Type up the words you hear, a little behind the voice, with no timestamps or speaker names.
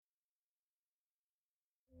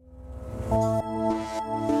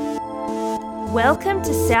Welcome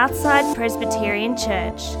to Southside Presbyterian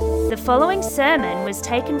Church. The following sermon was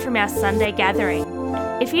taken from our Sunday gathering.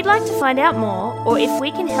 If you'd like to find out more, or if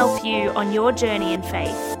we can help you on your journey in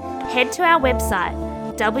faith, head to our website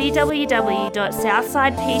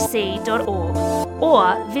www.southsidepc.org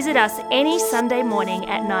or visit us any Sunday morning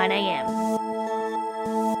at 9 a.m.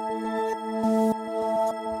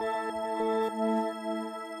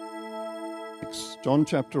 John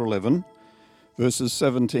chapter 11, verses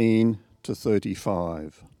 17 to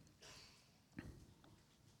 35.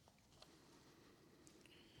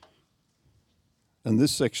 And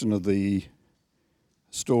this section of the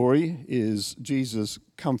story is Jesus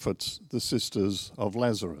comforts the sisters of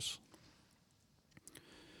Lazarus.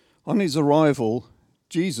 On his arrival,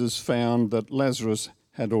 Jesus found that Lazarus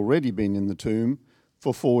had already been in the tomb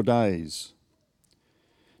for 4 days.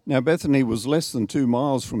 Now Bethany was less than 2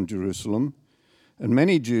 miles from Jerusalem, and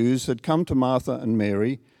many Jews had come to Martha and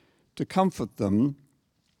Mary to comfort them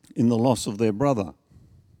in the loss of their brother.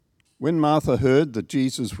 When Martha heard that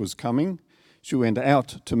Jesus was coming, she went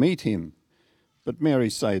out to meet him, but Mary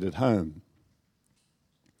stayed at home.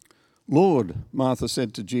 "Lord," Martha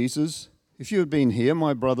said to Jesus, "if you had been here,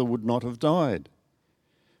 my brother would not have died.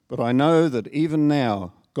 But I know that even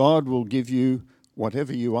now God will give you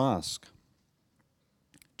whatever you ask."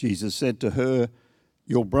 Jesus said to her,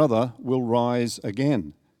 "Your brother will rise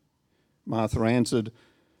again." Martha answered,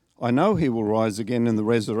 "I know he will rise again in the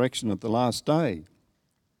resurrection at the last day."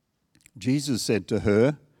 Jesus said to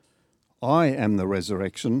her, "I am the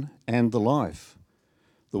resurrection and the life.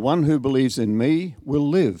 The one who believes in me will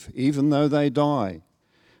live even though they die,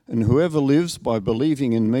 and whoever lives by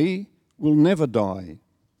believing in me will never die.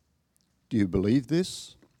 Do you believe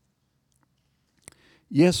this?"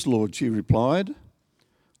 "Yes, Lord," she replied.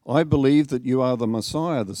 "I believe that you are the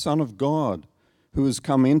Messiah, the Son of God, who has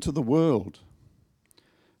come into the world."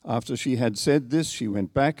 After she had said this, she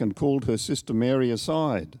went back and called her sister Mary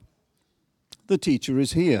aside. "The teacher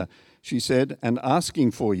is here," she said, "and asking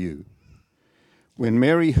for you." When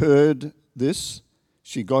Mary heard this,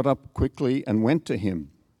 she got up quickly and went to him.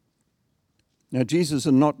 Now Jesus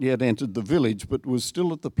had not yet entered the village, but was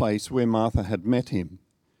still at the place where Martha had met him.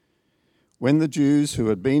 When the Jews who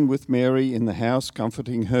had been with Mary in the house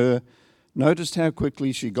comforting her noticed how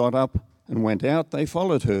quickly she got up and went out, they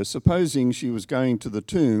followed her, supposing she was going to the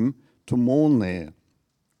tomb to mourn there.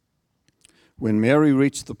 When Mary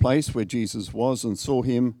reached the place where Jesus was and saw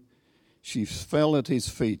him, she fell at his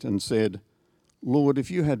feet and said, "Lord, if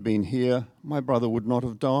you had been here, my brother would not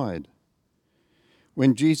have died."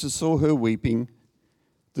 When Jesus saw her weeping,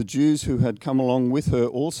 the Jews who had come along with her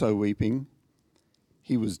also weeping,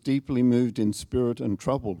 he was deeply moved in spirit and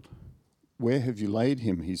troubled. "Where have you laid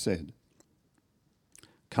him?" he said.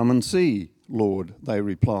 "Come and see, Lord," they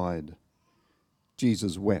replied.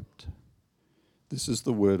 Jesus wept. This is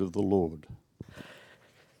the word of the Lord.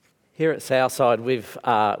 Here at Southside, we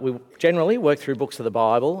generally work through books of the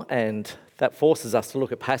Bible, and that forces us to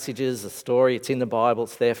look at passages, a story. It's in the Bible,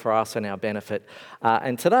 it's there for us and our benefit.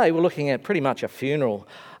 And today we're looking at pretty much a funeral.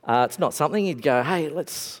 It's not something you'd go, "Hey,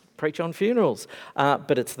 let's preach on funerals,"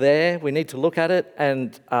 but it's there. We need to look at it,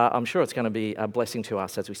 and I'm sure it's going to be a blessing to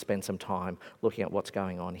us as we spend some time looking at what's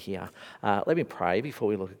going on here. Let me pray before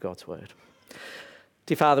we look at God's word.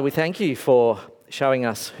 Dear Father, we thank you for showing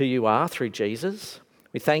us who you are through Jesus.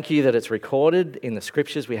 We thank you that it's recorded in the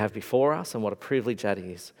scriptures we have before us, and what a privilege that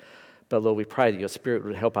is. But Lord, we pray that your Spirit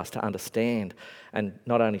would help us to understand, and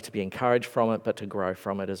not only to be encouraged from it, but to grow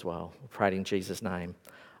from it as well. We pray it in Jesus' name.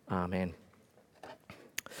 Amen.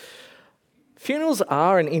 Funerals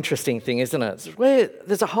are an interesting thing, isn't it? It's where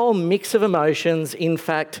there's a whole mix of emotions. In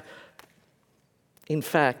fact,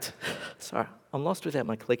 sorry, I'm lost without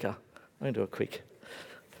my clicker. I'm going to do it quick.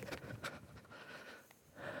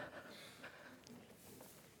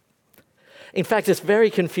 In fact, it's a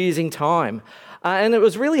very confusing time. And it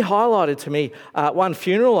was really highlighted to me. One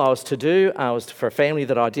funeral I was to do was for a family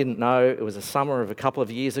that I didn't know. It was a summer of a couple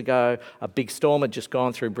of years ago. A big storm had just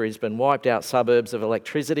gone through Brisbane, wiped out suburbs of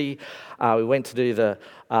electricity. We went to do the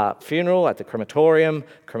funeral at the crematorium.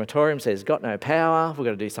 Crematorium says, "Got no power, we've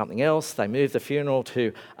got to do something else." They moved the funeral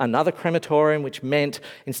to another crematorium, which meant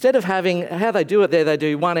instead of having, how they do it there, they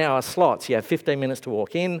do 1 hour slots. You have 15 minutes to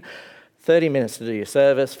walk in, 30 minutes to do your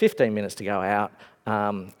service, 15 minutes to go out.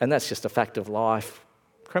 And that's just a fact of life.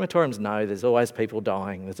 Crematoriums know there's always people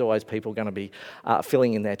dying. There's always people going to be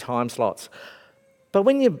filling in their time slots. But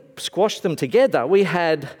when you squash them together, we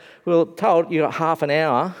were told you got half an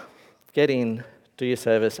hour, get in, do your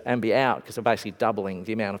service and be out, because they're basically doubling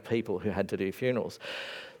the amount of people who had to do funerals.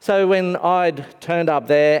 So when I'd turned up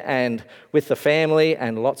there and with the family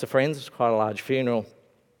and lots of friends, it was quite a large funeral,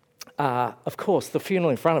 of course, the funeral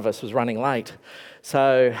in front of us was running late.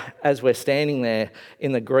 So as we're standing there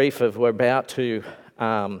in the grief of we're about to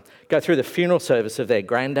go through the funeral service of their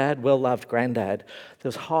granddad, well-loved granddad, there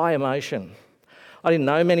was high emotion. I didn't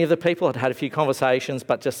know many of the people. I'd had a few conversations,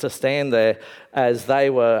 but just to stand there as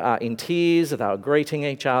they were in tears, they were greeting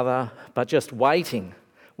each other, but just waiting.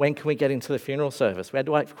 When can we get into the funeral service? We had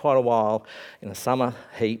to wait for quite a while in the summer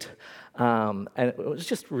heat, and it was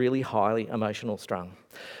just really highly emotional strung.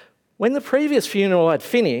 When the previous funeral had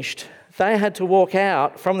finished, they had to walk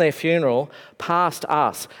out from their funeral past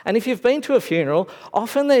us. And if you've been to a funeral,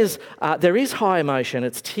 often there is high emotion.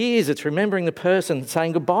 It's tears, it's remembering the person,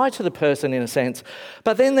 saying goodbye to the person in a sense.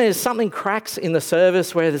 But then there's something cracks in the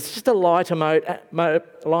service where there's just a lighter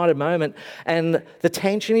moment and the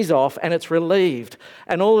tension is off and it's relieved.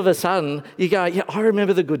 And all of a sudden you go, yeah, I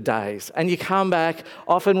remember the good days. And you come back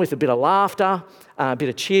often with a bit of laughter, a bit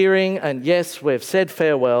of cheering, and yes, we've said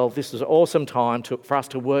farewell. This was an awesome time for us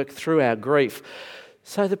to work through our grief.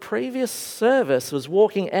 So the previous service was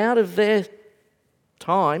walking out of their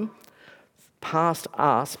time past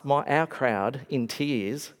us, our crowd, in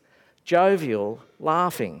tears, jovial,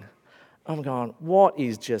 laughing. I'm going, what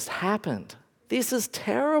has just happened? This is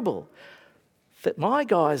terrible. That my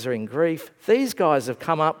guys are in grief. These guys have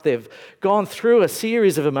come up. They've gone through a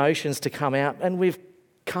series of emotions to come out, and we've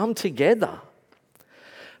come together.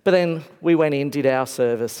 But then we went in, did our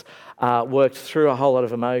service, worked through a whole lot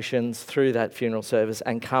of emotions through that funeral service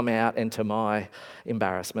and come out, and to my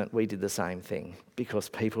embarrassment, we did the same thing because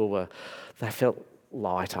they felt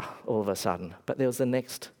lighter all of a sudden. But there was the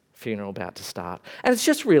next funeral about to start. And it's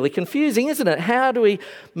just really confusing, isn't it? How do we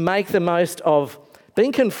make the most of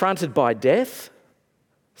being confronted by death,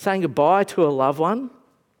 saying goodbye to a loved one?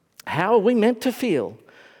 How are we meant to feel?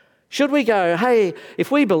 Should we go, hey,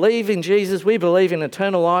 if we believe in Jesus, we believe in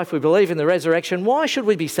eternal life, we believe in the resurrection, why should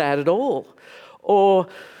we be sad at all? Or do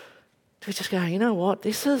we just go, you know what,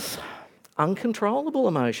 this is uncontrollable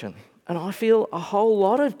emotion and I feel a whole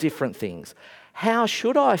lot of different things. How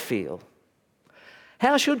should I feel?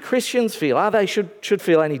 How should Christians feel? Are they should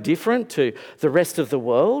feel any different to the rest of the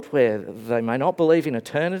world where they may not believe in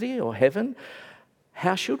eternity or heaven?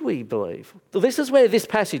 How should we believe? Well, this is where this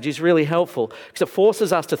passage is really helpful because it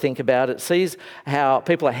forces us to think about it, sees how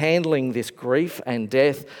people are handling this grief and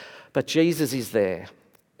death, but Jesus is there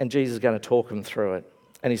and Jesus is going to talk them through it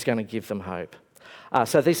and he's going to give them hope.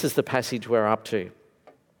 So this is the passage we're up to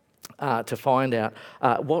find out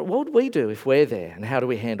what would we do if we're there and how do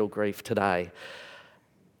we handle grief today?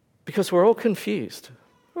 Because we're all confused.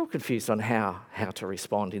 We're all confused on how to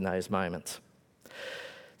respond in those moments.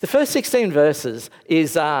 The first 16 verses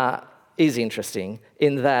is interesting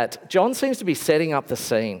in that John seems to be setting up the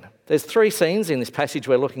scene. There's 3 scenes in this passage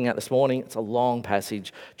we're looking at this morning. It's a long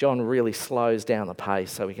passage. John really slows down the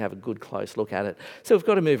pace so we can have a good close look at it. So we've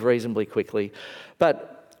got to move reasonably quickly.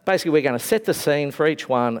 But basically we're going to set the scene for each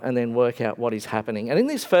one and then work out what is happening. And in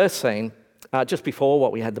this first scene, just before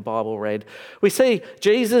what we had the Bible read, we see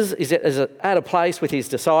Jesus is at a place with his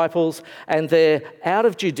disciples and they're out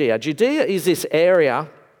of Judea. Judea is this area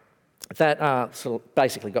that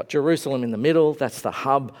basically got Jerusalem in the middle. That's the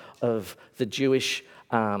hub of the Jewish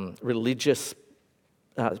religious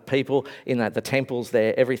people in that the temple's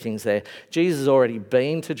there, everything's there. Jesus has already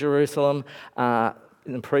been to Jerusalem.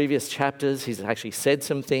 In the previous chapters, he's actually said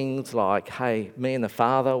some things like, hey, me and the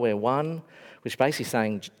Father, we're one, which basically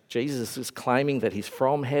saying Jesus is claiming that he's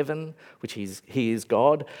from heaven, which he is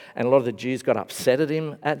God. And a lot of the Jews got upset at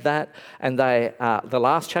him at that. And the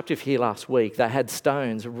last chapter of here last week, they had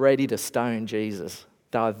stones ready to stone Jesus.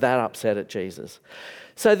 They were that upset at Jesus.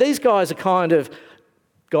 So these guys are kind of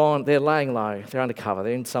gone, they're laying low, they're undercover,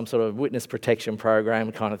 they're in some sort of witness protection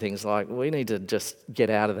program kind of things like, we need to just get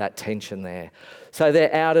out of that tension there. So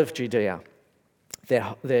they're out of Judea.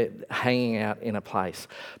 They're hanging out in a place.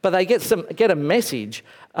 But they get a message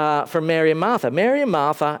from Mary and Martha. Mary and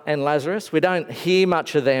Martha and Lazarus, we don't hear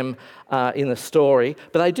much of them in the story,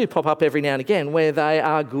 but they do pop up every now and again where they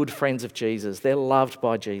are good friends of Jesus. They're loved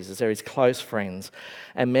by Jesus. They're his close friends.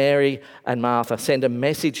 And Mary and Martha send a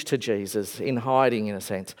message to Jesus in hiding, in a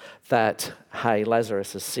sense, that, hey,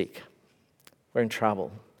 Lazarus is sick. We're in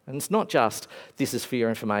trouble. And it's not just, this is for your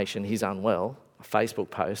information, he's unwell, a Facebook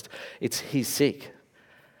post. It's, he's sick.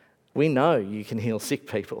 We know you can heal sick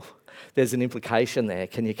people. There's an implication there.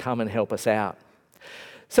 Can you come and help us out?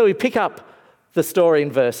 So we pick up the story in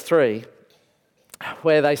verse 3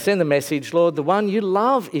 where they send the message, Lord, the one you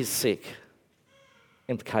love is sick.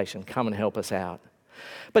 Implication, come and help us out.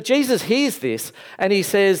 But Jesus hears this and he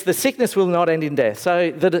says, the sickness will not end in death. So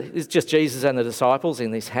it's just Jesus and the disciples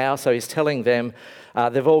in this house. So he's telling them,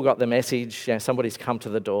 they've all got the message, somebody's come to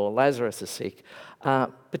the door, Lazarus is sick.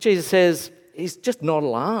 But Jesus says, he's just not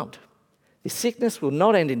alarmed. This sickness will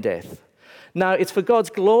not end in death. No, it's for God's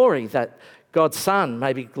glory that God's Son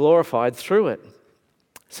may be glorified through it.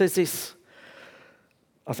 It says this,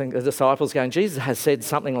 I think the disciples going, Jesus has said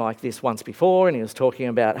something like this once before, and he was talking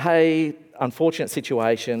about, hey, unfortunate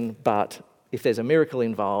situation, but if there's a miracle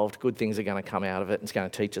involved, good things are going to come out of it, and it's going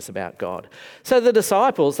to teach us about God. So the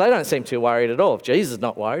disciples, they don't seem too worried at all. If Jesus is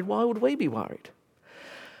not worried, why would we be worried?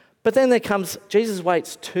 But then Jesus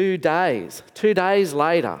waits 2 days. 2 days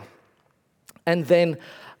later, and then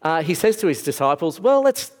he says to his disciples, well,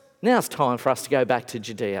 now's time for us to go back to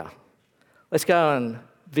Judea. Let's go and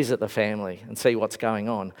visit the family and see what's going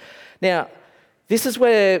on. Now, this is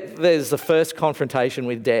where there's the first confrontation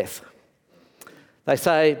with death. They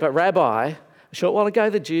say, but Rabbi, a short while ago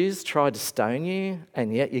the Jews tried to stone you,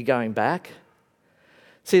 and yet you're going back.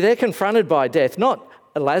 See, they're confronted by death, not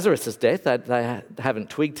Lazarus' death, they haven't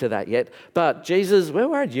twigged to that yet, but Jesus, we're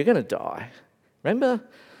worried you're going to die. Remember?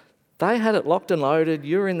 They had it locked and loaded,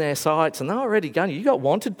 you were in their sights, and they were already going. You got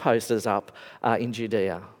wanted posters up in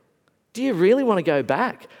Judea. Do you really want to go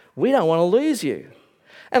back? We don't want to lose you.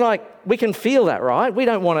 And we can feel that, right? We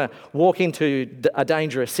don't want to walk into a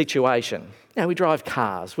dangerous situation. We drive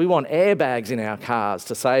cars. We want airbags in our cars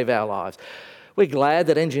to save our lives. We're glad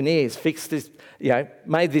that engineers fixed this,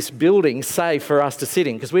 made this building safe for us to sit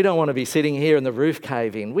in, because we don't want to be sitting here and the roof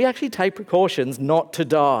cave in. We actually take precautions not to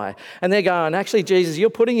die. And they're going, actually, Jesus, you're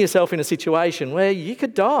putting yourself in a situation where you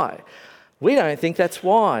could die. We don't think that's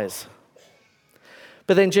wise.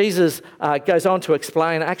 But then Jesus goes on to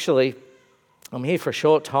explain, actually, I'm here for a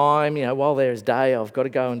short time, while there is day, I've got to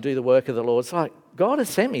go and do the work of the Lord. It's like, God has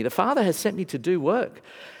sent me, the Father has sent me to do work,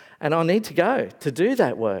 and I need to go to do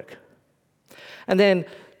that work. And then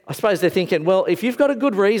I suppose they're thinking, well, if you've got a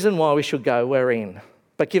good reason why we should go, we're in,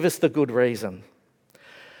 but give us the good reason.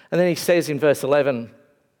 And then he says in verse 11,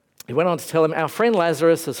 he went on to tell them, our friend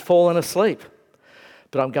Lazarus has fallen asleep,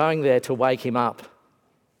 but I'm going there to wake him up.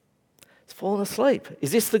 He's fallen asleep.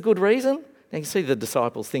 Is this the good reason? Now you can see the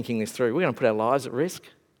disciples thinking this through. We're going to put our lives at risk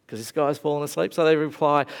because this guy's fallen asleep. So they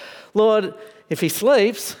reply, Lord, if he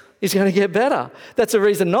sleeps, he's going to get better. That's a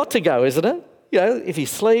reason not to go, isn't it? If he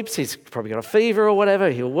sleeps, he's probably got a fever or whatever,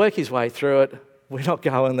 he'll work his way through it. We're not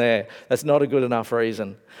going there. That's not a good enough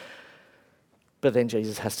reason. But then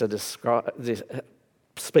Jesus has to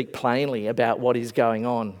speak plainly about what is going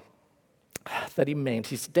on, that he meant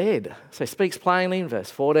he's dead. So he speaks plainly in verse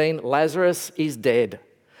 14, Lazarus is dead.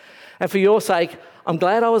 And for your sake, I'm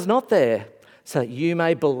glad I was not there, so that you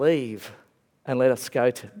may believe and let us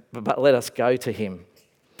go to him.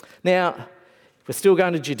 Now, we're still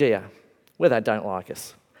going to Judea, where they don't like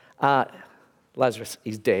us. Lazarus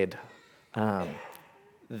is dead.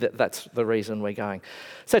 That's the reason we're going.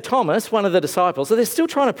 So Thomas, one of the disciples, so they're still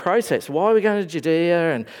trying to process, why are we going to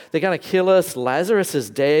Judea and they're going to kill us? Lazarus is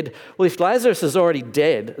dead. Well, if Lazarus is already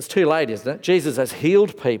dead, it's too late, isn't it? Jesus has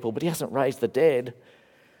healed people, but he hasn't raised the dead.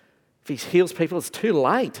 If he heals people, it's too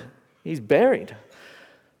late. He's buried.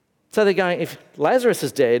 So they're going, if Lazarus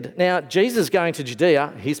is dead, now Jesus is going to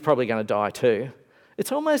Judea, he's probably going to die too.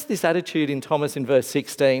 It's almost this attitude in Thomas in verse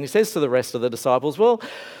 16. He says to the rest of the disciples, well,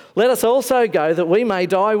 let us also go that we may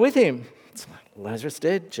die with him. It's like, Lazarus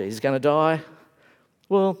dead, Jesus is going to die.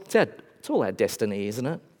 Well, it's all our destiny, isn't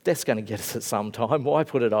it? Death's going to get us at some time. Why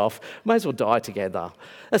put it off? May as well die together.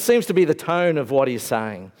 That seems to be the tone of what he's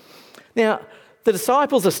saying. Now, the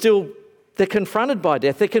disciples they're confronted by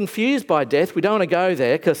death. They're confused by death. We don't want to go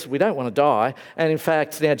there because we don't want to die. And in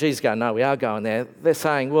fact, now Jesus is going, no, we are going there. They're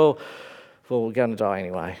saying, well, we're going to die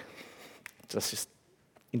anyway. Let's just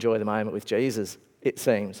enjoy the moment with Jesus, it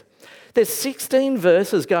seems. There's 16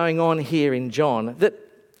 verses going on here in John that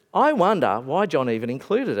I wonder why John even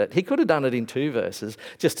included it. He could have done it in 2 verses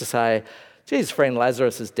just to say, Jesus' friend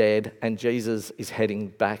Lazarus is dead and Jesus is heading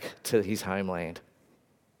back to his homeland.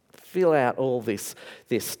 Fill out all this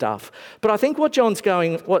stuff. But I think what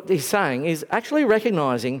he's saying is actually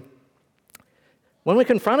recognising when we're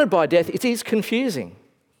confronted by death, it is confusing.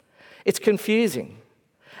 It's confusing.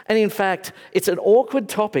 And in fact, it's an awkward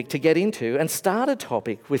topic to get into and start a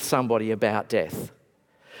topic with somebody about death.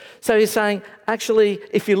 So he's saying, actually,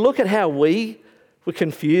 if you look at how we were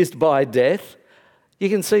confused by death, you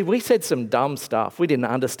can see we said some dumb stuff. We didn't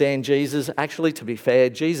understand Jesus. Actually, to be fair,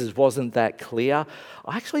 Jesus wasn't that clear.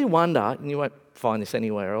 I actually wonder, and you won't find this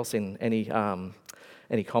anywhere else in any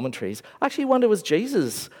commentaries, I actually wonder, was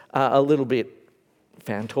Jesus a little bit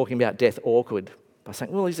found talking about death awkward by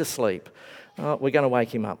saying, well, he's asleep. Oh, we're going to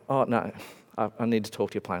wake him up. Oh, no, I need to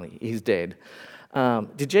talk to you plainly. He's dead.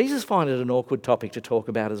 Did Jesus find it an awkward topic to talk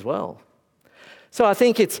about as well? So I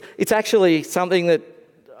think it's actually something that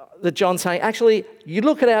John's saying, actually, you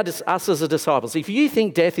look at us as the disciples. If you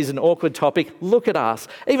think death is an awkward topic, look at us.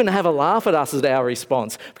 Even have a laugh at us as our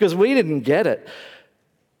response, because we didn't get it.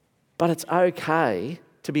 But it's okay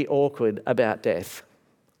to be awkward about death.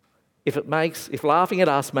 If laughing at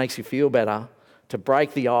us makes you feel better, to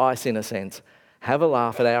break the ice in a sense, have a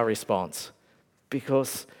laugh at our response,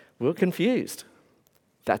 because we're confused.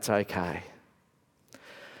 That's okay.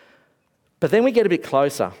 But then we get a bit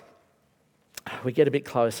closer.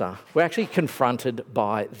 We're actually confronted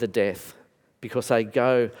by the death, because they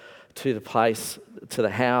go to the place, to the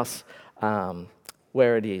house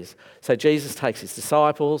where it is. So Jesus takes his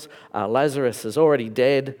disciples. Lazarus is already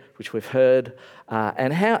dead, which we've heard.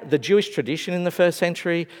 And how the Jewish tradition in the first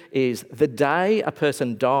century is the day a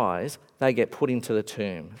person dies, they get put into the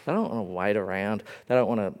tomb. They don't want to wait around. They don't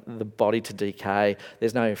want the body to decay.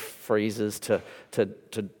 There's no freezers to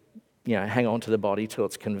hang on to the body till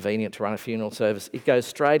it's convenient to run a funeral service. It goes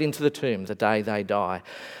straight into the tomb the day they die.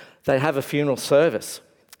 They have a funeral service.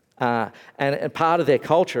 And part of their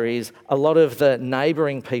culture is a lot of the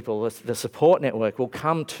neighbouring people, the support network, will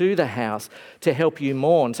come to the house to help you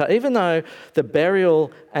mourn. So even though the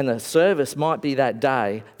burial and the service might be that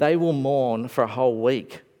day, they will mourn for a whole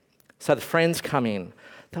week. So the friends come in.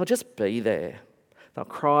 They'll just be there. They'll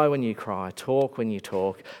cry when you cry, talk when you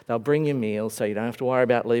talk. They'll bring you meals so you don't have to worry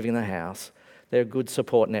about leaving the house. They're a good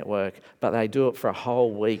support network, but they do it for a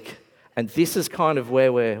whole week. And this is kind of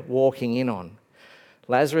where we're walking in on.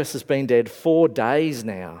 Lazarus has been dead 4 days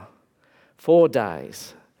now. 4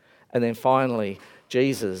 days. And then finally,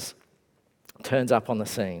 Jesus turns up on the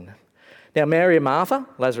scene. Now, Mary and Martha,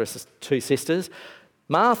 Lazarus' 2 sisters,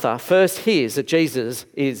 Martha first hears that Jesus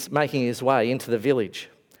is making his way into the village.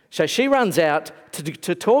 So she runs out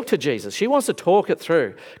to talk to Jesus. She wants to talk it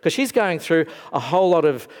through because she's going through a whole lot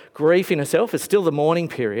of grief in herself. It's still the mourning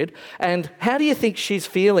period. And how do you think she's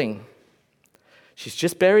feeling? She's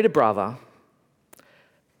just buried a brother.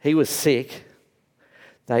 He was sick.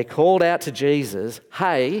 They called out to Jesus,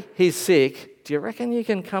 hey, he's sick. Do you reckon you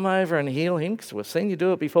can come over and heal him? Because we've seen you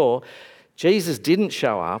do it before. Jesus didn't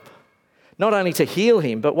show up, not only to heal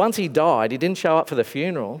him, but once he died, he didn't show up for the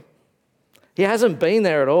funeral. He hasn't been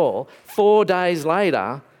there at all. 4 days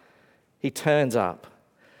later, he turns up.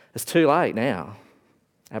 It's too late now.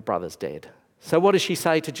 Our brother's dead. So what does she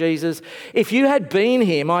say to Jesus? If you had been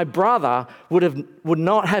here, my brother would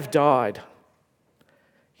not have died.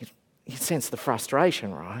 You sense the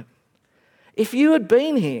frustration, right? If you had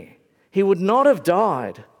been here, he would not have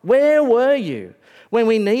died. Where were you when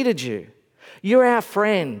we needed you? You're our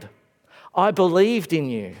friend. I believed in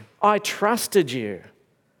you. I trusted you.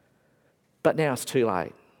 But now it's too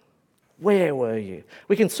late. Where were you?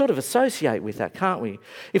 We can sort of associate with that, can't we?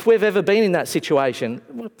 If we've ever been in that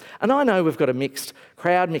situation, and I know we've got a mixed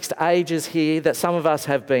crowd, mixed ages here, that some of us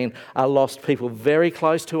have been lost people very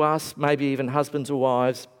close to us, maybe even husbands or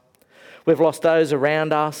wives. We've lost those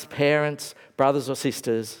around us, parents, brothers or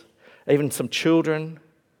sisters, even some children.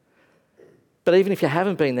 But even if you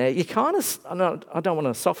haven't been there, you kind of, I don't want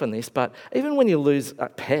to soften this, but even when you lose a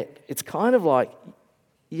pet, it's kind of like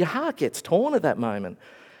your heart gets torn at that moment.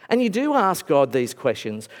 And you do ask God these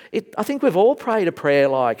questions. I think we've all prayed a prayer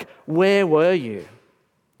like, where were you?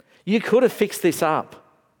 You could have fixed this up.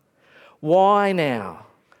 Why now?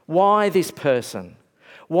 Why this person?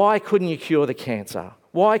 Why couldn't you cure the cancer?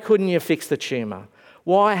 Why couldn't you fix the tumour?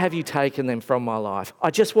 Why have you taken them from my life?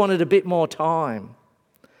 I just wanted a bit more time.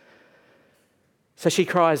 So she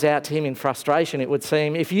cries out to him in frustration, it would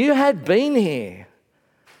seem, if you had been here,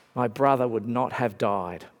 my brother would not have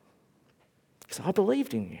died. Because I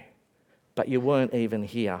believed in you, but you weren't even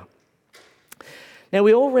here. Now,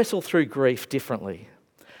 we all wrestle through grief differently.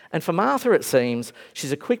 And for Martha, it seems,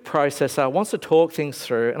 she's a quick processor, wants to talk things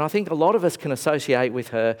through, and I think a lot of us can associate with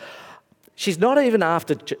her. She's not even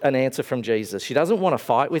after an answer from Jesus. She doesn't want to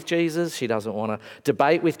fight with Jesus. She doesn't want to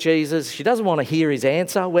debate with Jesus. She doesn't want to hear his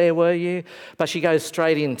answer, where were you? But she goes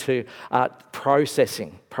straight into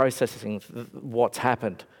processing what's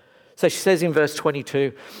happened. So she says in verse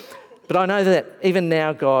 22, but I know that even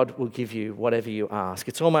now God will give you whatever you ask.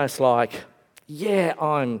 It's almost like, yeah,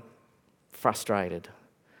 I'm frustrated,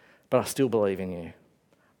 but I still believe in you.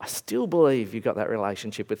 I still believe you've got that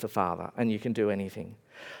relationship with the Father and you can do anything.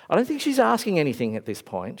 I don't think she's asking anything at this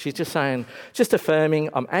point. She's just saying, just affirming,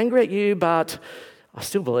 I'm angry at you, but I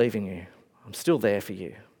still believe in you. I'm still there for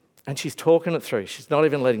you. And she's talking it through. She's not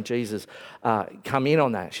even letting Jesus come in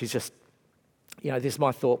on that. She's just This is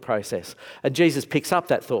my thought process. And Jesus picks up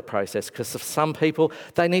that thought process because for some people,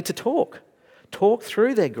 they need to talk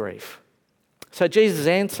through their grief. So Jesus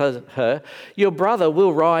answers her, your brother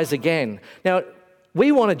will rise again. Now,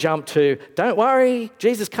 we want to jump to, don't worry,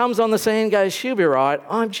 Jesus comes on the scene and goes, she'll be right.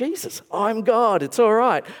 I'm Jesus. I'm God. It's all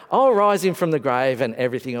right. I'll rise him from the grave and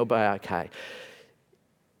everything will be okay.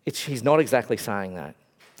 He's not exactly saying that.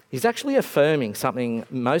 He's actually affirming something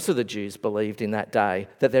most of the Jews believed in that day,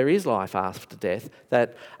 that there is life after death,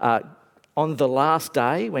 that on the last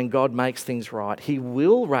day when God makes things right, he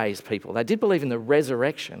will raise people. They did believe in the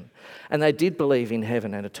resurrection and they did believe in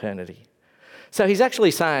heaven and eternity. So he's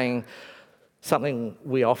actually saying something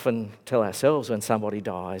we often tell ourselves when somebody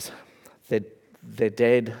dies. They're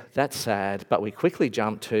dead, that's sad, but we quickly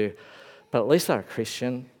jump to, but at least they're a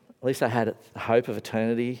Christian, at least they had the hope of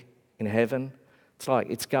eternity in heaven. It's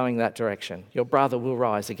like it's going that direction. Your brother will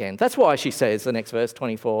rise again. That's why she says, the next verse,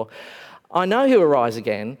 24, I know he will rise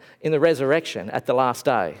again in the resurrection at the last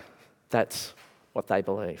day. That's what they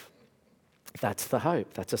believe. That's the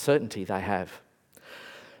hope. That's a certainty they have.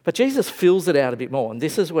 But Jesus fills it out a bit more, and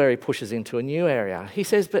this is where he pushes into a new area. He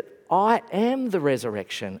says, but I am the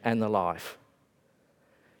resurrection and the life.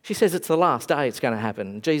 She says it's the last day it's going to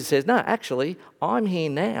happen. Jesus says, no, actually, I'm here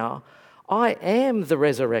now. I am the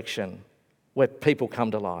resurrection where people come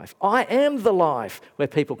to life. I am the life where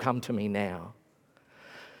people come to me now.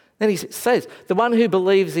 Then he says, the one who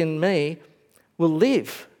believes in me will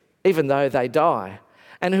live even though they die.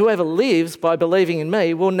 And whoever lives by believing in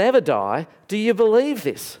me will never die. Do you believe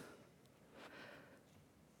this?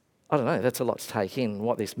 I don't know, that's a lot to take in,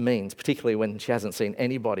 what this means, particularly when she hasn't seen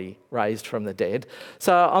anybody raised from the dead.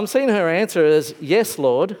 So I'm seeing her answer as, yes,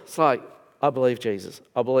 Lord. It's like, I believe Jesus.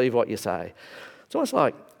 I believe what you say. It's almost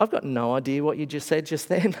like, I've got no idea what you just said just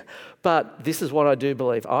then, but this is what I do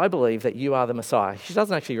believe. I believe that you are the Messiah. She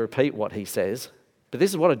doesn't actually repeat what he says, but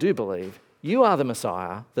this is what I do believe. You are the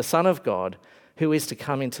Messiah, the Son of God, who is to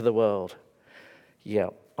come into the world. Yeah,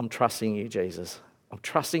 I'm trusting you, Jesus. I'm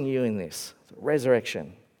trusting you in this.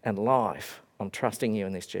 Resurrection and life. I'm trusting you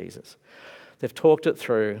in this, Jesus. They've talked it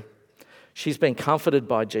through. She's been comforted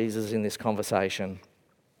by Jesus in this conversation,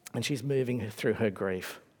 and she's moving through her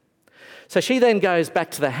grief. So she then goes back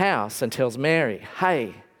to the house and tells Mary,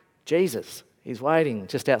 hey, Jesus, he's waiting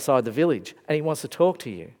just outside the village and he wants to talk to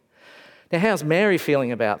you. Now, how's Mary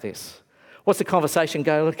feeling about this? What's the conversation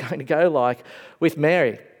going to go like with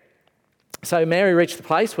Mary? So Mary reached the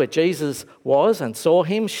place where Jesus was and saw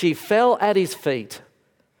him. She fell at his feet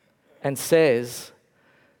and says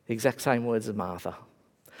the exact same words as Martha.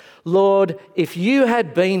 Lord, if you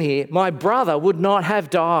had been here, my brother would not have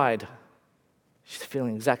died. She's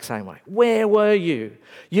feeling the exact same way. Where were you?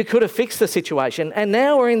 You could have fixed the situation, and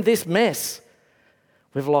now we're in this mess.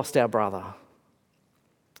 We've lost our brother.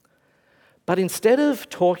 But instead of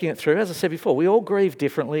talking it through, as I said before, we all grieve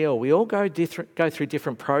differently or we all go through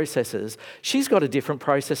different processes. She's got a different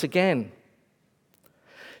process again.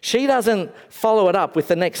 She doesn't follow it up with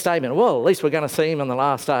the next statement. Well, at least we're going to see him on the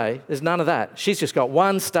last day. There's none of that. She's just got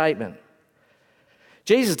one statement.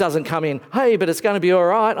 Jesus doesn't come in, hey, but it's going to be all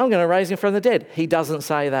right. I'm going to raise him from the dead. He doesn't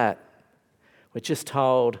say that. We're just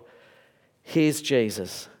told, here's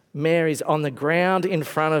Jesus. Mary's on the ground in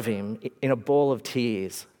front of him in a ball of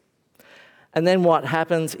tears. And then what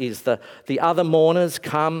happens is the other mourners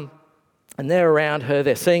come and they're around her.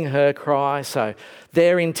 They're seeing her cry, so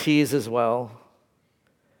they're in tears as well.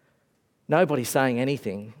 Nobody's saying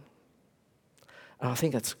anything. And I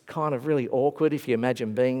think that's kind of really awkward if you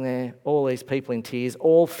imagine being there, all these people in tears,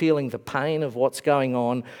 all feeling the pain of what's going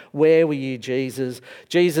on. Where were you, Jesus?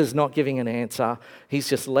 Jesus not giving an answer. He's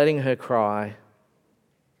just letting her cry.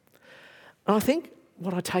 And I think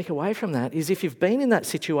what I take away from that is if you've been in that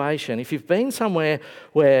situation, if you've been somewhere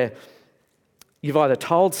where you've either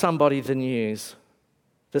told somebody the news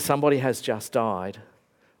that somebody has just died,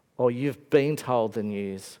 or you've been told the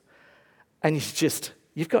news, and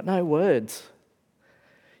you've got no words.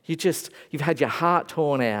 You've had your heart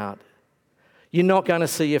torn out. You're not going to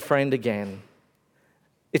see your friend again.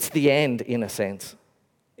 It's the end, in a sense.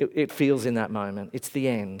 It feels in that moment. It's the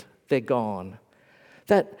end. They're gone.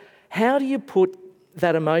 How do you put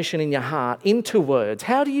that emotion in your heart into words?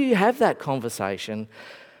 How do you have that conversation?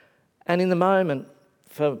 And in the moment,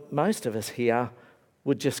 for most of us here,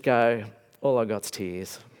 would just go, all I got's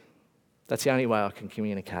tears. That's the only way I can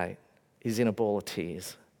communicate, is in a ball of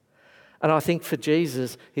tears. And I think for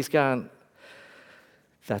Jesus, he's going,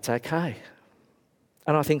 that's okay.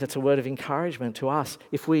 And I think that's a word of encouragement to us.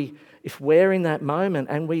 If we're in that moment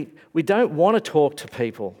and we don't want to talk to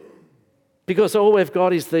people because all we've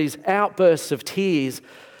got is these outbursts of tears,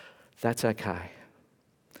 that's okay.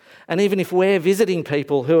 And even if we're visiting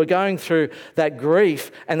people who are going through that grief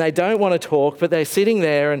and they don't want to talk, but they're sitting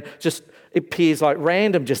there and just it appears like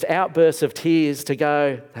random just outbursts of tears to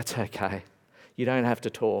go, that's okay. You don't have to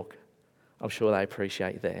talk. I'm sure they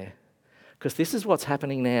appreciate you there. Because this is what's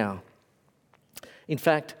happening now. In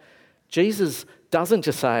fact, Jesus doesn't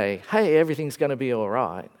just say, hey, everything's going to be all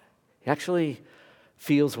right. He actually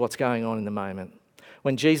feels what's going on in the moment.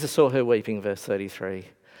 When Jesus saw her weeping, verse 33,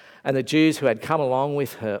 and the Jews who had come along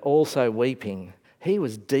with her also weeping, he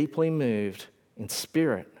was deeply moved in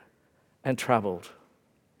spirit and troubled.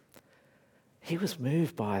 He was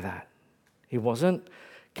moved by that. He wasn't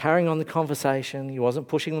carrying on the conversation. He wasn't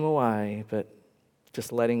pushing them away, but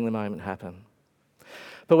just letting the moment happen.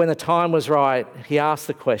 But when the time was right, he asked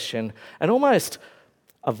the question, and almost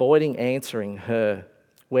avoiding answering her,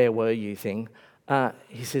 where were you thing,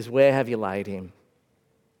 he says, where have you laid him?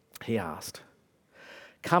 He asked.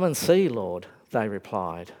 Come and see, Lord, they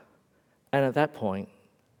replied. And at that point,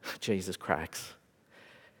 Jesus cracks.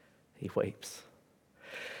 He weeps.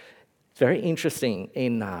 It's very interesting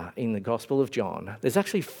in the Gospel of John. There's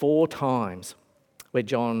actually 4 times where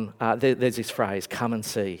John, there's this phrase, come and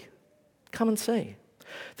see. Come and see.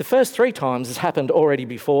 The first 3 times has happened already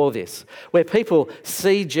before this, where people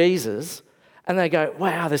see Jesus and they go,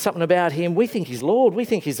 wow, there's something about him. We think he's Lord. We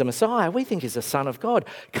think he's the Messiah. We think he's the Son of God.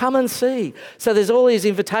 Come and see. So there's all these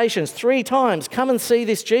invitations 3 times. Come and see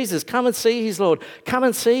this Jesus. Come and see his Lord. Come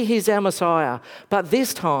and see he's our Messiah. But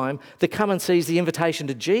this time, the come and see is the invitation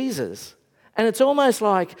to Jesus. And it's almost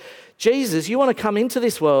like, Jesus, you want to come into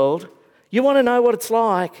this world. You want to know what it's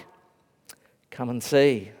like. Come and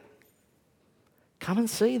see. Come and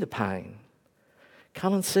see the pain.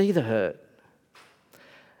 Come and see the hurt.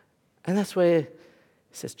 And that's where he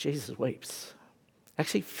says Jesus weeps.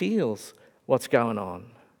 Actually feels what's going on.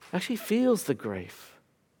 Actually feels the grief.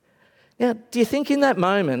 Now, do you think in that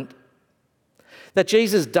moment that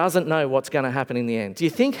Jesus doesn't know what's going to happen in the end? Do you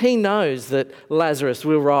think he knows that Lazarus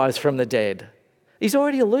will rise from the dead? He's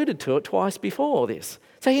already alluded to it twice before this.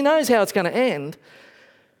 So he knows how it's going to end,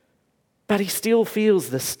 but he still feels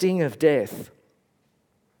the sting of death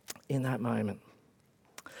in that moment.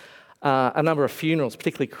 A number of funerals,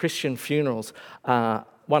 particularly Christian funerals,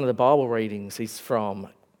 one of the Bible readings is from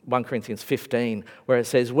 1 Corinthians 15, where it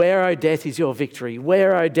says, where, O death, is your victory?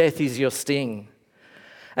 Where, O death, is your sting?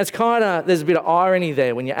 And it's there's a bit of irony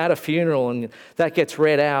there when you're at a funeral and that gets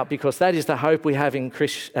read out, because that is the hope we have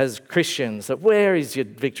as Christians, that where is your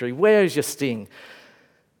victory? Where is your sting?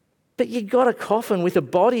 But you got a coffin with a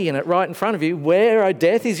body in it right in front of you. Where, O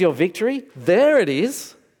death, is your victory? There it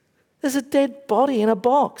is. There's a dead body in a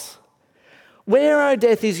box. Where, O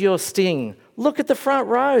death, is your sting? Look at the front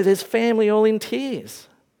row. There's family all in tears.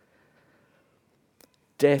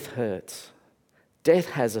 Death hurts.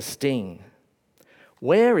 Death has a sting.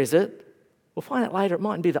 Where is it? We'll find out later. It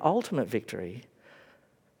mightn't be the ultimate victory,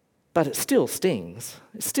 but it still stings.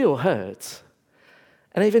 It still hurts.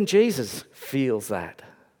 And even Jesus feels that,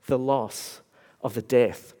 the loss of the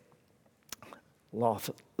death, loss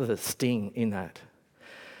of the sting in that.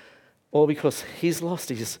 All because he's lost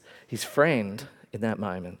his friend in that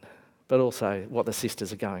moment, but also what the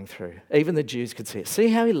sisters are going through. Even the Jews could see it. See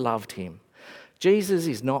how he loved him. Jesus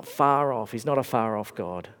is not far off. He's not a far off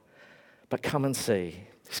God. But come and see.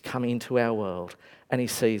 He's come into our world and he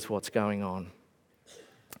sees what's going on.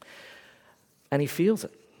 And he feels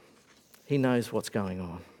it. He knows what's going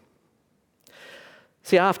on.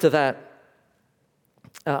 See, after that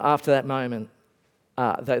moment,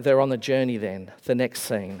 they're on the journey then, the next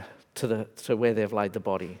scene, to where they've laid the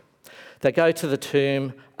body. They go to the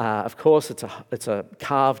tomb. Of course, it's a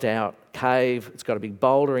carved out cave. It's got a big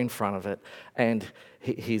boulder in front of it. And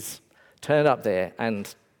he's turned up there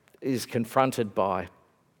and is confronted by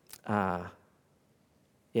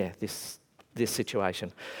this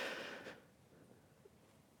situation.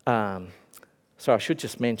 So I should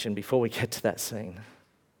just mention before we get to that scene,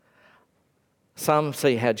 some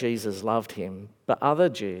see how Jesus loved him, but other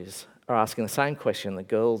Jews are asking the same question the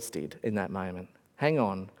girls did in that moment. Hang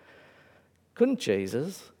on, couldn't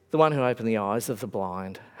Jesus, the one who opened the eyes of the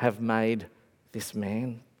blind, have made this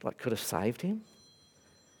man, could have saved him?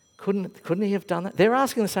 Couldn't he have done that? They're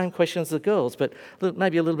asking the same question as the girls, but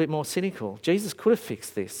maybe a little bit more cynical. Jesus could have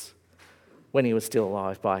fixed this when he was still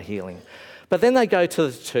alive by healing. But then they go to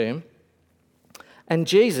the tomb, and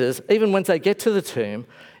Jesus, even when they get to the tomb,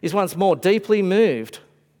 is once more deeply moved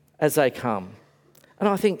as they come. And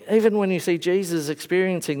I think even when you see Jesus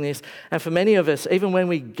experiencing this, and for many of us, even when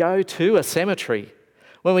we go to a cemetery,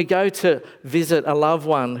 when we go to visit a loved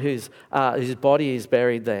one whose body is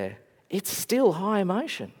buried there, it's still high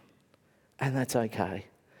emotion. And that's okay,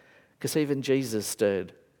 because even Jesus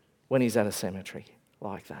stirred when he's at a cemetery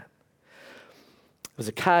like that. There's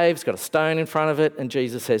a cave, it's got a stone in front of it, and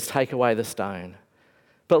Jesus says, take away the stone.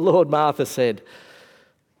 But Lord, Martha said,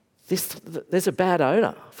 there's a bad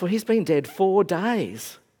odour, for he's been dead 4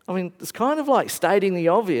 days. I mean, it's kind of like stating the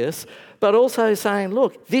obvious, but also saying,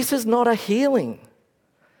 look, this is not a healing.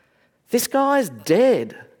 This guy's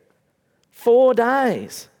dead. 4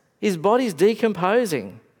 days. His body's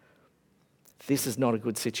decomposing. This is not a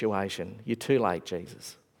good situation. You're too late,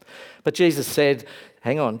 Jesus. But Jesus said,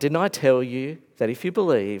 hang on, didn't I tell you that if you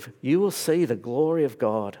believe, you will see the glory of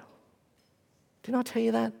God? Didn't I tell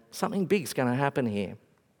you that? Something big's going to happen here.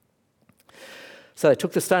 So they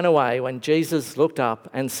took the stone away when Jesus looked up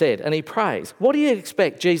and said, and he prays. What do you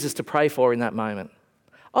expect Jesus to pray for in that moment?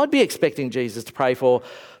 I'd be expecting Jesus to pray for,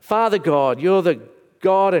 Father God, you're the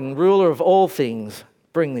God and ruler of all things.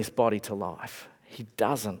 Bring this body to life. He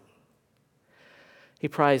doesn't. He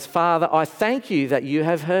prays, Father, I thank you that you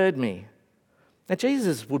have heard me. Now,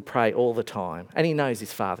 Jesus would pray all the time, and he knows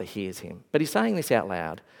his Father hears him, but he's saying this out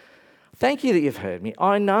loud. Thank you that you've heard me.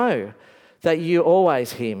 I know that you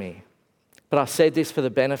always hear me, but I said this for the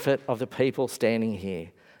benefit of the people standing here,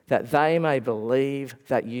 that they may believe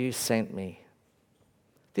that you sent me.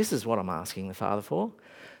 This is what I'm asking the Father for.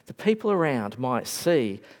 The people around might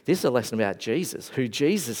see this is a lesson about Jesus, who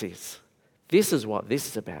Jesus is. This is what this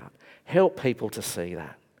is about. Help people to see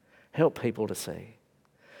that. Help people to see.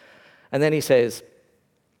 And then he says,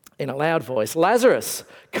 in a loud voice, Lazarus,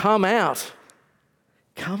 come out.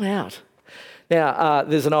 Come out. Now,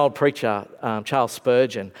 there's an old preacher, Charles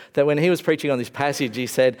Spurgeon, that when he was preaching on this passage, he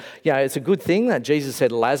said, it's a good thing that Jesus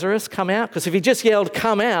said, Lazarus, come out, because if he just yelled,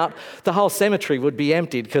 come out, the whole cemetery would be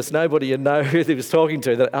emptied because nobody would know who he was talking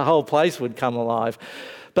to, that a whole place would come alive.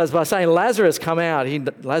 But by saying, Lazarus, come out,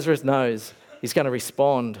 Lazarus knows he's going to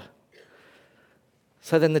respond.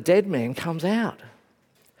 So then the dead man comes out.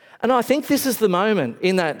 And I think this is the moment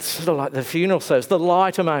in that sort of like the funeral service, the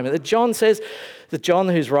lighter moment that John says, that John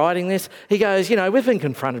who's writing this, he goes, we've been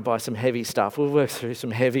confronted by some heavy stuff. We've worked through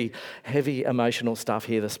some heavy emotional stuff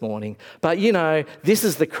here this morning. But, this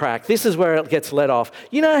is the crack. This is where it gets let off.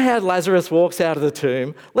 You know how Lazarus walks out of the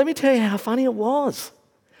tomb? Let me tell you how funny it was.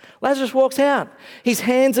 Lazarus walks out. His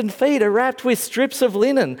hands and feet are wrapped with strips of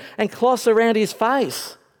linen and cloths around his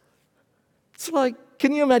face. It's like,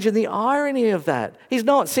 can you imagine the irony of that? He's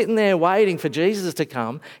not sitting there waiting for Jesus to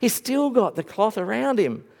come. He's still got the cloth around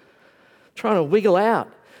him, trying to wiggle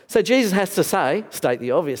out. So Jesus has to say, state the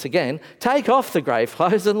obvious again, take off the grave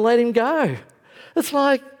clothes and let him go. It's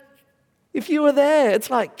like, if you were there, it's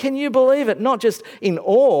like, can you believe it? Not just in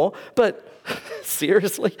awe, but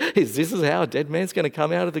seriously, this is how a dead man's going to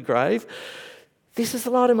come out of the grave? This is the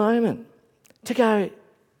lighter moment to go,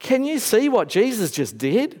 can you see what Jesus just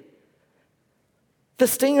did? The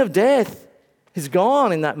sting of death is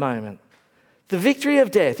gone in that moment. The victory of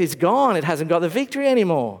death is gone. It hasn't got the victory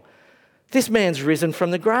anymore. This man's risen from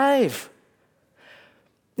the grave.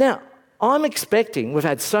 Now, I'm expecting, we've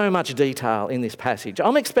had so much detail in this passage,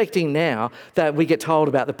 I'm expecting now that we get told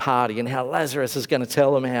about the party and how Lazarus is going to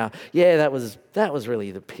tell them how, that was really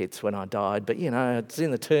the pits when I died, but it's in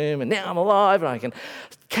the tomb and now I'm alive and I can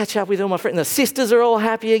catch up with all my friends. And the sisters are all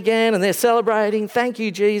happy again and they're celebrating. Thank you,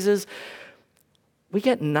 Jesus. We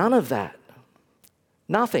get none of that.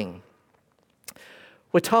 Nothing.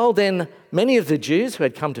 We're told then many of the Jews who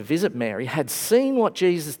had come to visit Mary had seen what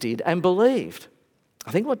Jesus did and believed.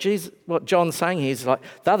 I think what John's saying here is like,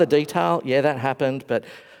 the other detail, that happened, but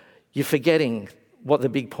you're forgetting what the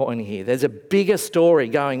big point here. There's a bigger story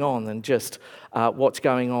going on than just what's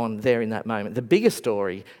going on there in that moment. The bigger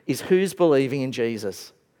story is who's believing in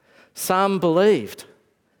Jesus. Some believed.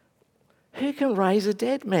 Who can raise a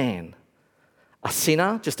dead man? A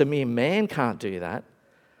sinner, just a mere man, can't do that.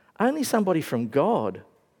 Only somebody from God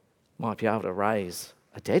might be able to raise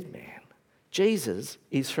a dead man. Jesus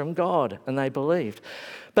is from God, and they believed.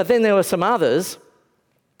 But then there were some others.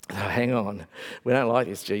 Oh, hang on, we don't like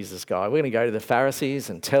this Jesus guy. We're going to go to the Pharisees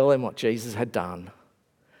and tell them what Jesus had done.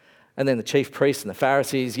 And then the chief priests and the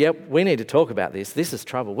Pharisees, we need to talk about this. This is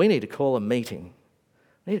trouble. We need to call a meeting.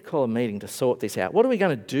 We need to call a meeting to sort this out. What are we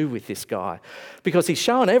going to do with this guy? Because he's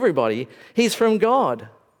shown everybody he's from God,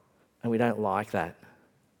 and we don't like that.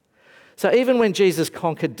 So even when Jesus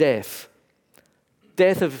conquered death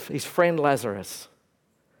of his friend Lazarus,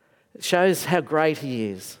 it shows how great he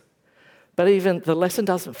is. But even the lesson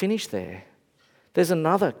doesn't finish there. There's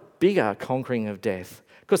another bigger conquering of death.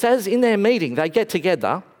 Because as in their meeting, they get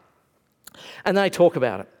together and they talk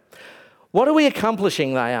about it. What are we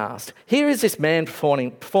accomplishing, they asked. Here is this man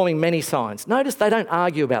performing many signs. Notice they don't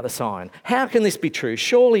argue about the sign. How can this be true?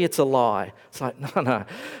 Surely it's a lie. It's like, no,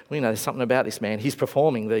 we know there's something about this man. He's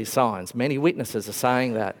performing these signs. Many witnesses are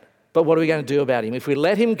saying that. But what are we going to do about him? If we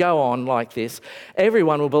let him go on like this,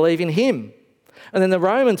 everyone will believe in him. And then the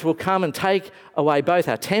Romans will come and take away both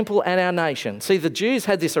our temple and our nation. See, the Jews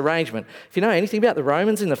had this arrangement. If you know anything about the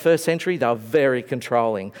Romans in the first century, they were very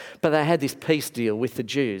controlling. But they had this peace deal with the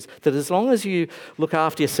Jews that as long as you look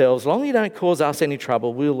after yourselves, as long as you don't cause us any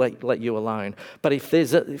trouble, we'll let you alone. But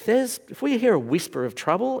if we hear a whisper of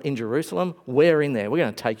trouble in Jerusalem, we're in there. We're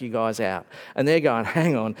going to take you guys out. And they're going,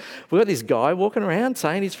 hang on, we've got this guy walking around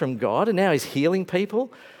saying he's from God and now he's healing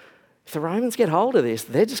people. If the Romans get hold of this,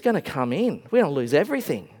 they're just going to come in. We're going to lose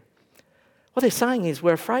everything. What they're saying is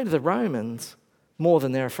we're afraid of the Romans more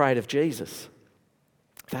than they're afraid of Jesus.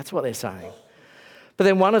 That's what they're saying. But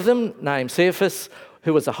then one of them, named Caiaphas,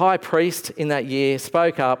 who was a high priest in that year,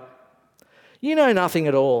 spoke up. You know nothing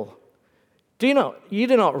at all. You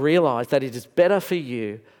do not realise that it is better for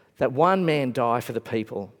you that one man die for the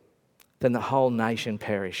people than the whole nation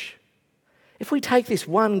perish. If we take this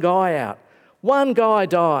one guy out, one guy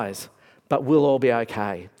dies, but we'll all be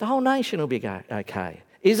okay. The whole nation will be okay.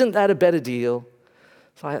 Isn't that a better deal?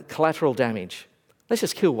 It's like collateral damage. Let's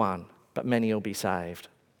just kill one, but many will be saved.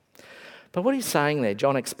 But what he's saying there,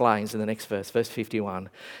 John explains in the next verse, verse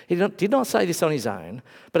 51. He did not say this on his own,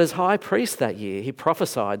 but as high priest that year, he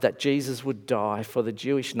prophesied that Jesus would die for the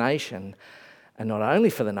Jewish nation, and not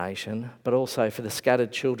only for the nation, but also for the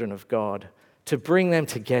scattered children of God, to bring them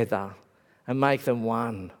together and make them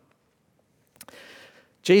one.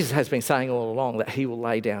 Jesus has been saying all along that he will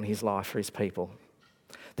lay down his life for his people,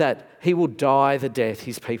 that he will die the death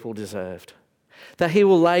his people deserved, that he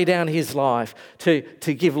will lay down his life to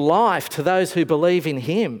give life to those who believe in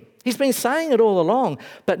him. He's been saying it all along,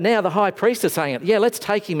 but now the high priest is saying it. Yeah, let's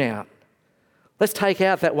take him out. Let's take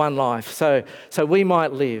out that one life so we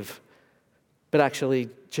might live. But actually,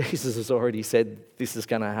 Jesus has already said this is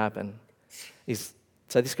going to happen.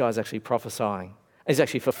 So this guy's actually prophesying. He's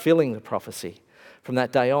actually fulfilling the prophecy. From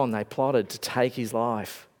that day on, they plotted to take his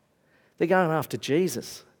life. They're going after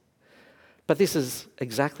Jesus. But this is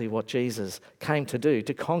exactly what Jesus came to do,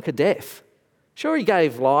 to conquer death. Sure, he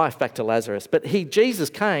gave life back to Lazarus, but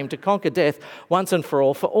Jesus came to conquer death once and for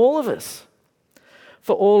all of us.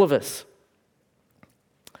 For all of us.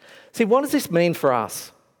 See, what does this mean for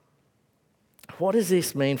us? What does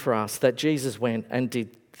this mean for us that Jesus went and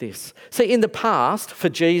did this? See, in the past,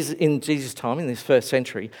 in Jesus' time, in this first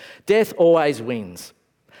century, death always wins.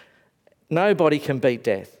 Nobody can beat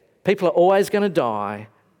death. People are always going to die.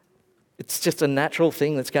 It's just a natural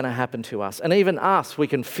thing that's going to happen to us. And even us, we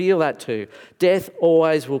can feel that too. Death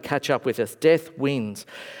always will catch up with us. Death wins.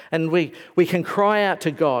 And we can cry out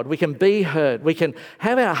to God. We can be heard. We can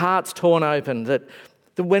have our hearts torn open that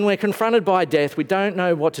when we're confronted by death, we don't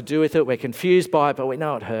know what to do with it. We're confused by it, but we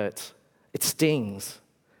know it hurts. It stings.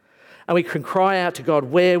 And we can cry out to God,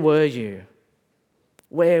 where were you?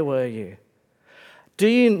 Where were you? Do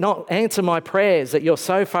you not answer my prayers that you're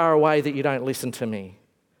so far away that you don't listen to me?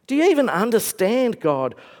 Do you even understand,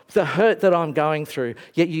 God, the hurt that I'm going through,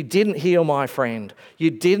 yet you didn't heal my friend?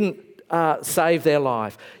 You didn't save their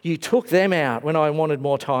life. You took them out when I wanted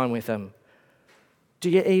more time with them. Do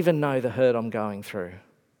you even know the hurt I'm going through?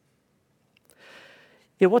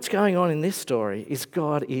 Yeah, what's going on in this story is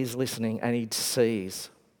God is listening and he sees.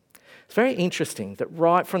 It's very interesting that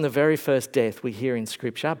right from the very first death we hear in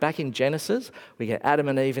Scripture, back in Genesis, we get Adam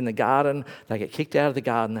and Eve in the garden. They get kicked out of the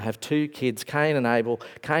garden. They have two kids, Cain and Abel.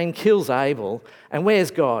 Cain kills Abel. And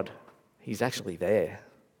where's God? He's actually there.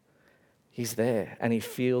 He's there and he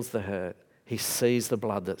feels the hurt. He sees the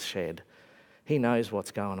blood that's shed. He knows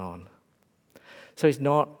what's going on. So he's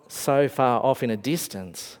not so far off in a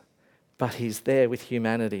distance, but he's there with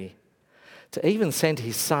humanity to even send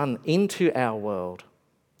his son into our world.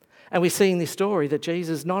 And we see in this story that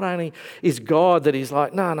Jesus not only is God, that he's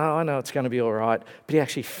like, no, I know it's going to be all right, but he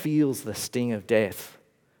actually feels the sting of death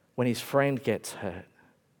when his friend gets hurt.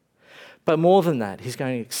 But more than that, he's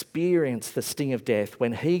going to experience the sting of death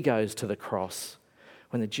when he goes to the cross,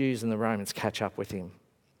 when the Jews and the Romans catch up with him.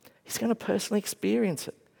 He's going to personally experience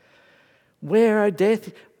it. Where, O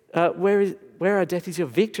death, is your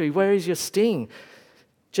victory? Where is your sting?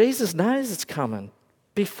 Jesus knows it's coming.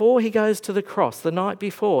 Before he goes to the cross, the night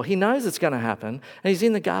before, he knows it's going to happen. And he's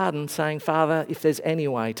in the garden saying, Father, if there's any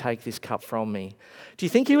way, take this cup from me. Do you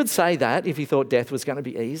think he would say that if he thought death was going to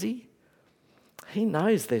be easy? He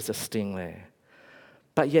knows there's a sting there.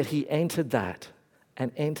 But yet he entered that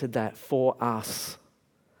and entered that for us.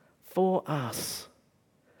 For us.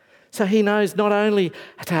 So he knows not only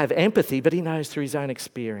to have empathy, but he knows through his own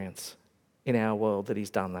experience in our world that he's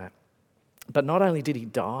done that. But not only did he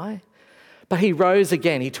die, but he rose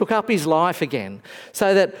again. He took up his life again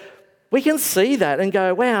so that we can see that and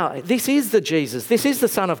go, wow, this is the Jesus. This is the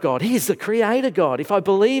Son of God. He's the Creator God. If I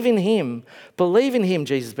believe in him,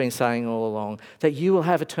 Jesus has been saying all along, that you will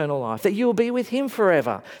have eternal life, that you will be with him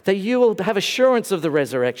forever, that you will have assurance of the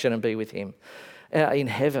resurrection and be with him, in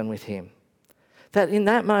heaven with him. That in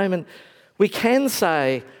that moment, we can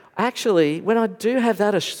say, actually, when I do have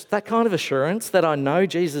that kind of assurance that I know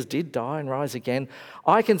Jesus did die and rise again,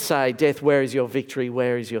 I can say, death, where is your victory?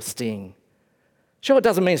 Where is your sting? Sure, it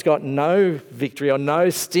doesn't mean it's got no victory or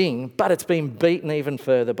no sting, but it's been beaten even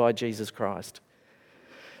further by Jesus Christ.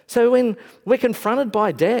 So when we're confronted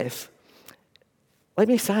by death, let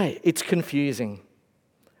me say, it's confusing.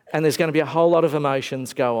 And there's going to be a whole lot of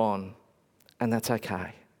emotions go on. And that's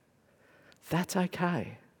okay. That's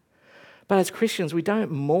okay. But as Christians, we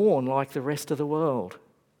don't mourn like the rest of the world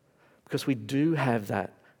because we do have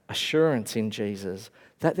that assurance in Jesus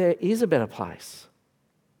that there is a better place.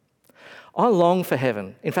 I long for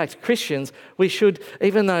heaven. In fact, Christians, we should,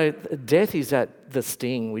 even though death is at the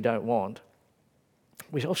sting we don't want,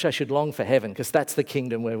 we also should long for heaven because that's the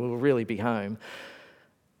kingdom where we'll really be home.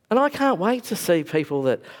 And I can't wait to see people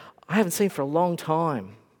that I haven't seen for a long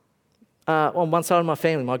time. On one side of my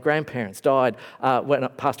family, my grandparents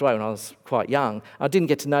passed away when I was quite young. I didn't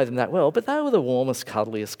get to know them that well, but they were the warmest,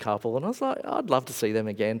 cuddliest couple. And I was like, I'd love to see them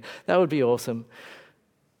again. That would be awesome.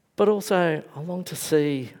 But also, I long to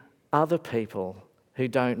see other people who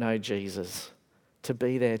don't know Jesus to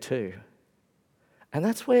be there too. And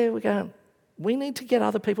that's where we're going, we need to get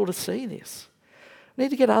other people to see this. We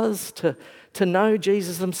need to get others to know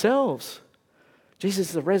Jesus themselves. Jesus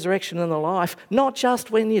is the resurrection and the life, not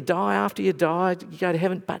just when you die, after you die, you go to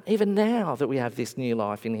heaven, but even now that we have this new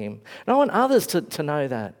life in him. And I want others to know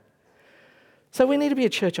that. So we need to be a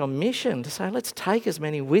church on mission to say, let's take as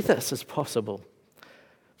many with us as possible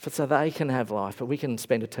so they can have life, but we can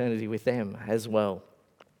spend eternity with them as well.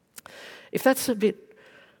 If that's a bit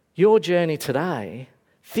your journey today,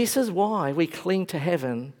 this is why we cling to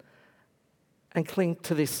heaven and cling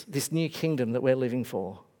to this new kingdom that we're living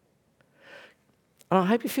for. And I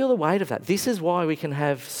hope you feel the weight of that. This is why we can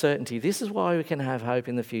have certainty. This is why we can have hope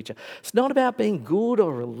in the future. It's not about being good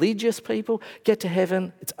or religious people. Get to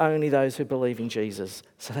heaven. It's only those who believe in Jesus.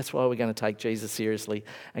 So that's why we're going to take Jesus seriously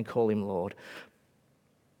and call him Lord.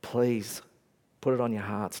 Please put it on your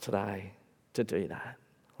hearts today to do that.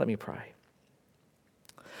 Let me pray.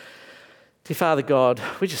 Dear Father God,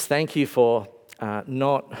 we just thank you for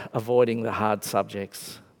not avoiding the hard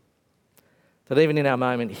subjects. That even in our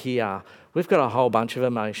moment here, we've got a whole bunch of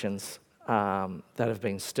emotions that have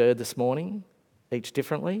been stirred this morning, each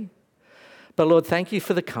differently. But Lord, thank you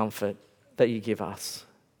for the comfort that you give us.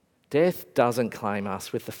 Death doesn't claim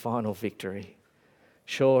us with the final victory.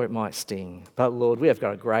 Sure, it might sting, but Lord, we have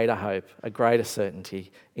got a greater hope, a greater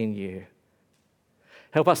certainty in you.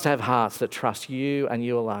 Help us to have hearts that trust you and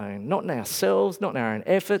you alone, not in ourselves, not in our own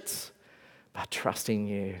efforts, but trust in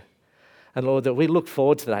you. And Lord, that we look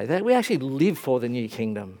forward to that, that we actually live for the new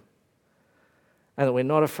kingdom. And that we're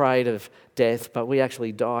not afraid of death, but we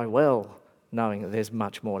actually die well, knowing that there's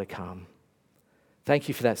much more to come. Thank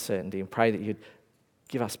you for that certainty and pray that you'd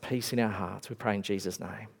give us peace in our hearts. We pray in Jesus'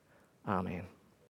 name. Amen.